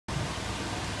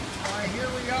here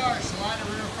we are, Salida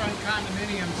Riverfront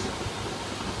condominiums.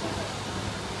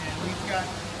 And we've got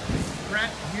Brett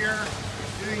here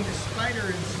doing the spider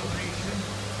insulation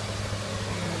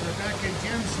in Rebecca and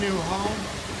Jim's new home.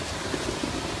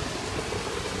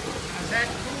 Is that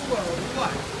cool or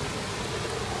what?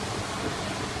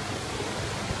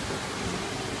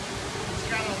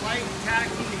 It's got a light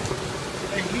tacky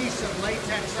adhesive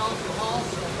latex alcohol,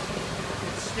 so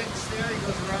it sticks there. It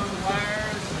goes around the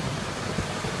wires.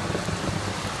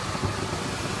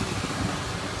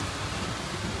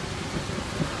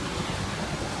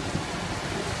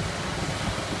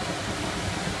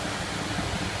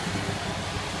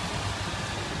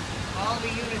 All the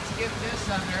units get this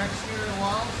on their exterior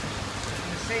walls.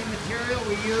 The same material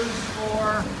we use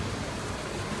for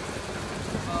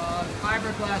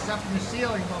fiberglass up in the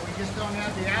ceiling, but we just don't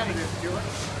have the additive to it.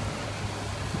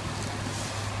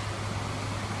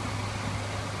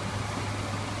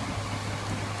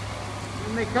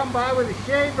 We may come by with a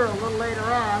shaver a little later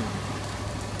on.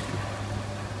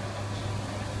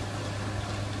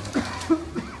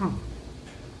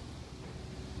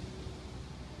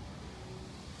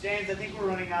 James, I think we're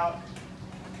running out.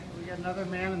 We got another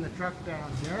man in the truck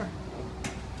down here.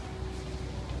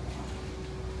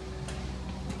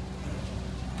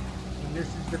 And this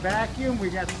is the vacuum. We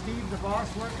got Steve, the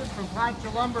boss, working from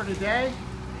Poncha Lumber today.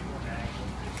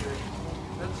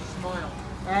 That's a smile.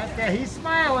 He's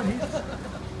smiling.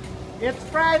 It's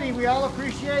Friday. We all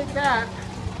appreciate that.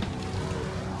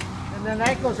 And then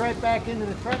that goes right back into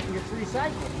the truck and gets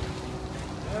recycled.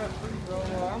 Yeah, pretty cool.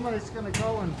 So I'm just going to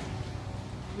go and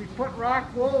we put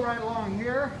rock wool right along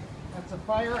here. That's a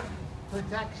fire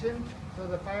protection so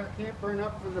the fire can't burn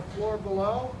up through the floor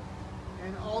below.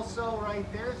 And also right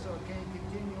there so it can't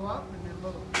continue up. And then a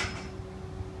little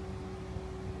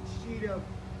sheet of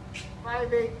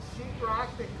 5/8 sheetrock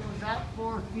that goes out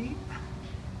 4 feet.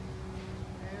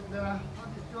 And I'll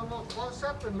just do a little close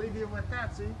up and leave you with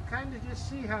that. So you kind of just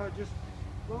see how it just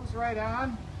goes right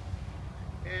on.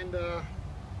 And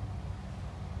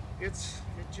it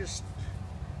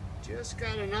just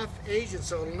got enough agent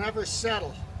so it'll never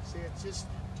settle. See, it's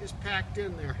just packed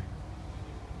in there.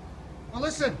 Well,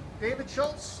 listen, David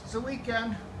Schultz, it's a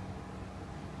weekend.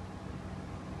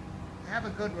 Have a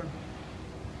good one.